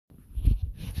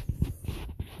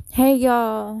Hey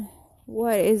y'all,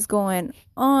 what is going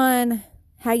on?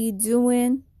 How you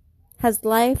doing? How's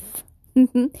life?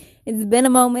 It's been a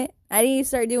moment. I need to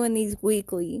start doing these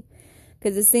weekly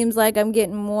because it seems like I'm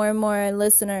getting more and more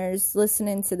listeners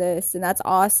listening to this, and that's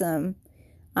awesome.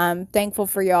 I'm thankful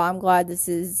for y'all. I'm glad this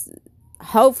is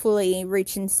hopefully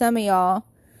reaching some of y'all.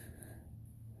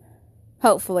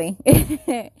 Hopefully.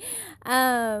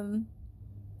 um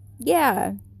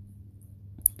yeah,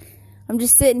 I'm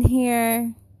just sitting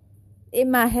here in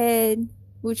my head,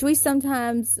 which we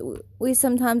sometimes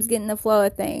get in the flow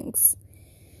of things,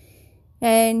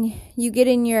 and you get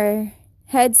in your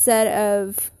headset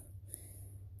of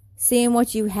seeing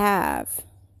what you have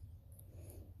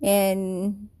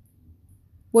and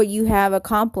what you have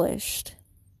accomplished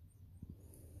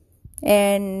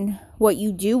and what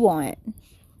you do want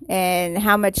and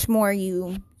how much more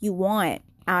you want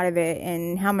out of it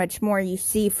and how much more you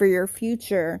see for your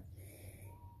future.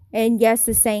 And yes,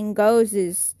 the saying goes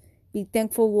is be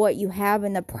thankful for what you have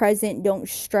in the present. Don't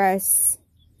stress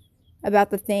about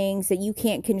the things that you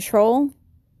can't control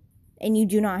and you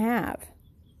do not have.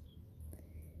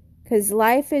 Because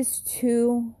life is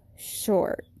too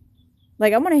short.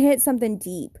 Like, I'm going to hit something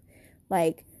deep.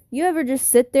 Like, you ever just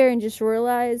sit there and just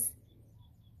realize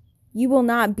you will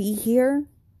not be here?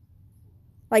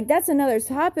 Like, that's another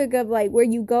topic of, like, where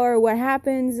you go or what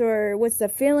happens or what's the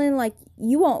feeling. Like,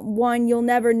 you'll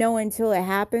never know until it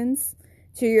happens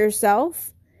to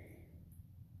yourself.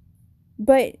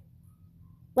 But,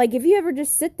 like, if you ever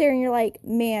just sit there and you're like,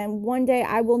 man, one day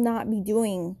I will not be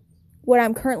doing what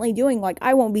I'm currently doing. Like,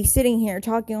 I won't be sitting here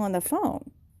talking on the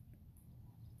phone.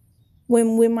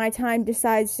 When my time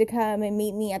decides to come and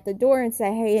meet me at the door and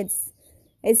say, hey,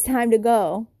 it's time to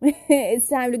go. It's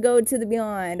time to go to the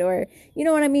beyond, or you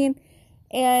know what I mean?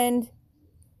 And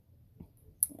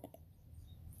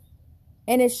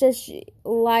it's just,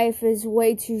 life is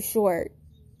way too short.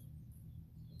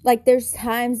 Like, there's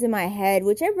times in my head,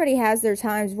 which everybody has their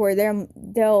times where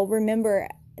they'll remember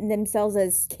themselves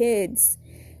as kids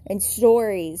and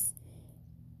stories.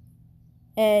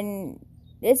 And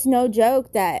it's no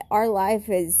joke that our life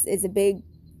is a big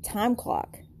time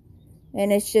clock.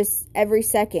 And it's just every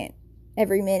second,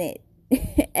 every minute,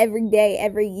 every day,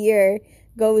 every year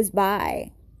goes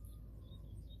by.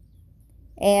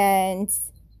 And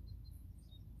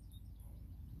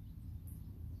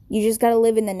you just got to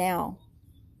live in the now.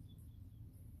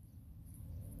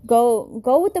 Go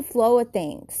with the flow of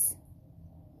things.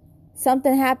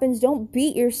 Something happens, don't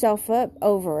beat yourself up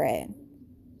over it.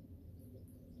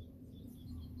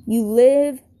 You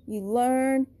live, you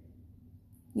learn,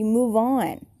 you move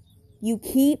on. You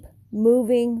keep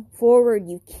moving forward.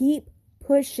 You keep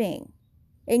pushing.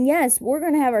 And yes, we're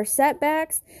going to have our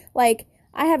setbacks. Like,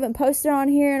 I haven't posted on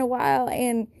here in a while,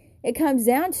 and it comes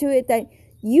down to it that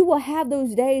you will have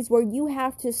those days where you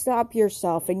have to stop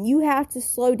yourself and you have to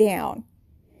slow down.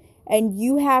 And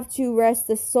you have to rest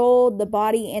the soul, the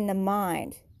body, and the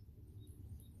mind.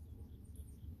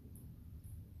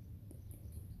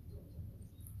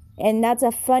 And that's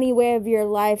a funny way of your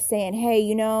life saying, hey,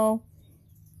 you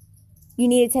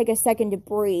need to take a second to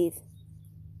breathe.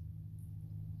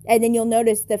 And then you'll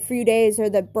notice the few days or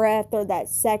the breath or that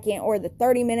second or the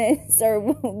 30 minutes or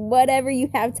whatever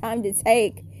you have time to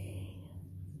take,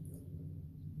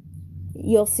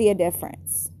 you'll see a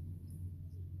difference.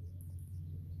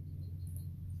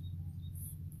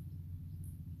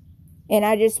 And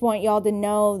I just want y'all to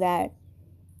know that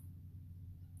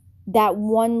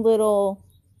one little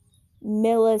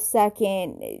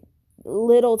millisecond,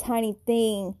 little tiny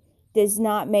thing does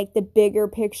not make the bigger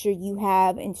picture you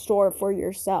have in store for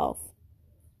yourself.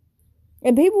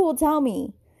 And people will tell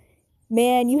me,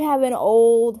 man, you have an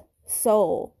old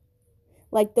soul.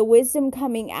 Like, the wisdom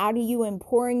coming out of you and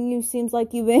pouring you seems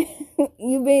like you've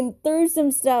been through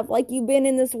some stuff, like you've been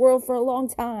in this world for a long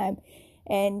time.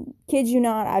 And kid you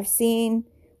not, I've seen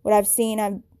what I've seen,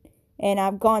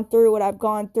 I've gone through what I've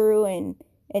gone through, and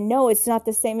no, it's not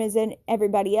the same as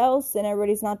everybody else, and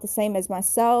everybody's not the same as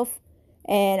myself.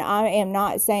 And I am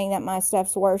not saying that my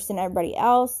stuff's worse than everybody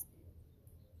else.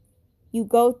 You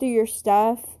go through your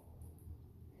stuff,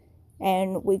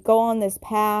 and we go on this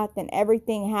path, and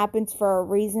everything happens for a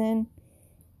reason.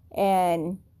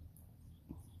 And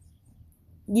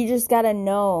you just gotta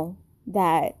know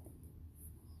that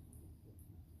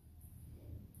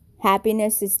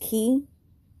happiness is key.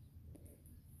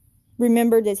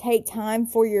 Remember to take time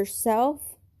for yourself.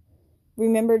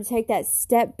 Remember to take that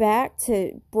step back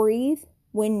to breathe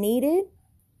when needed.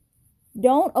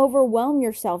 Don't overwhelm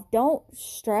yourself. Don't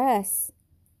stress.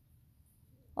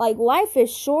 Like, life is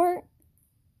short.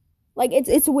 Like,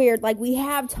 it's weird. Like, we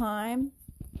have time.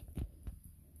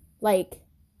 Like,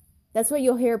 That's what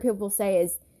you'll hear people say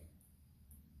is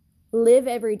live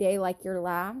every day like your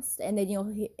last. And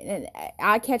then and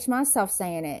I catch myself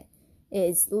saying it,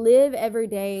 is live every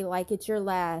day like it's your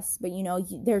last, but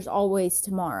there's always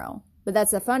tomorrow. But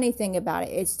that's the funny thing about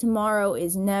it, is tomorrow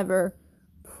is never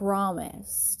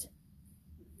promised.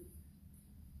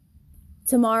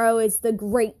 Tomorrow is the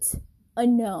great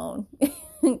unknown.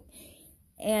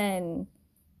 And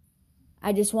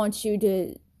I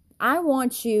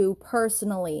want you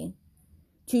personally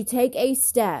to take a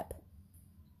step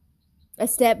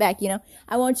back,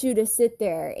 I want you to sit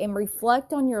there and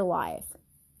reflect on your life.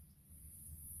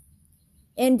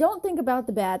 And don't think about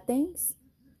the bad things.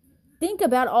 Think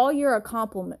about all your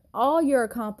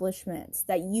accomplishments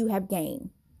that you have gained.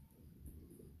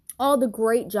 All the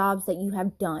great jobs that you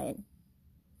have done.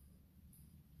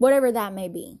 Whatever that may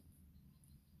be.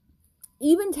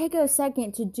 Even take a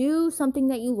second to do something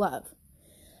that you love.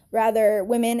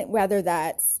 Whether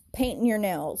that's painting your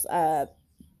nails,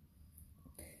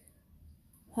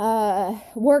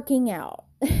 working out.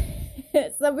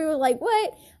 Some people are like,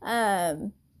 what?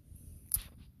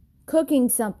 Cooking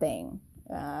something,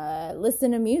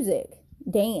 listen to music,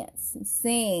 dance,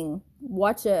 sing,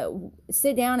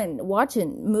 sit down and watch a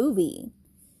movie.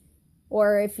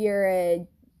 Or if you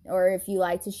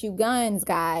like to shoot guns,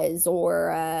 guys,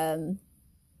 or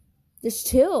just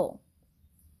chill.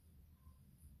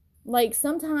 Like,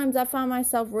 sometimes I find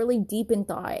myself really deep in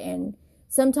thought, and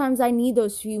sometimes I need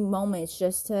those few moments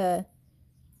just to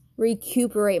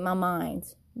recuperate my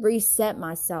mind, reset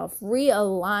myself,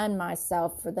 realign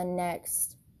myself for the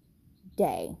next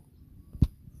day.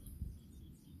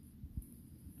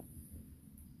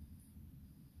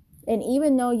 And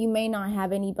even though you may not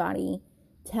have anybody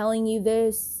telling you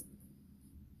this,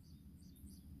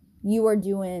 you are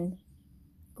doing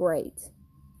great.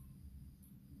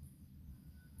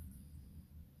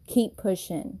 Keep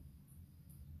pushing.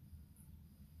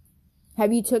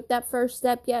 Have you took that first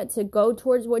step yet to go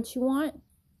towards what you want?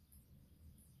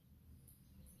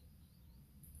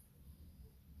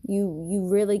 You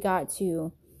really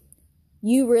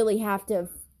have to,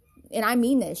 and I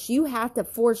mean this, you have to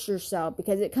force yourself,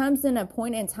 because it comes in a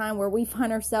point in time where we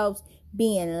find ourselves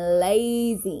being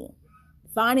lazy,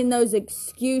 finding those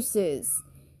excuses.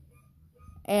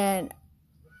 And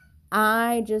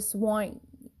I just want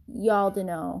y'all to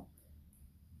know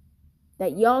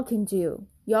that y'all can do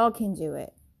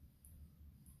it.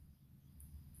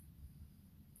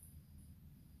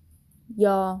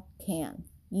 Y'all can.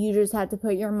 You just have to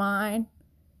put your mind,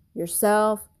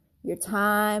 yourself, your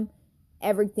time,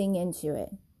 everything into it.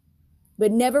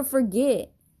 But never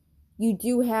forget, you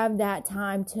do have that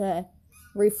time to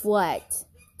reflect,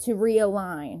 to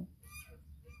realign.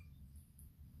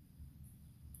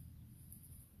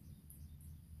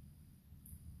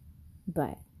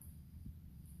 But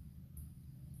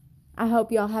I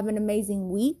hope y'all have an amazing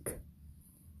week.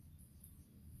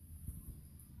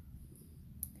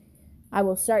 I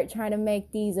will start trying to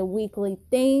make these a weekly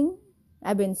thing.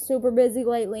 I've been super busy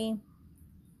lately.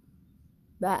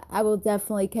 But I will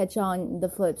definitely catch on the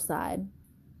flip side.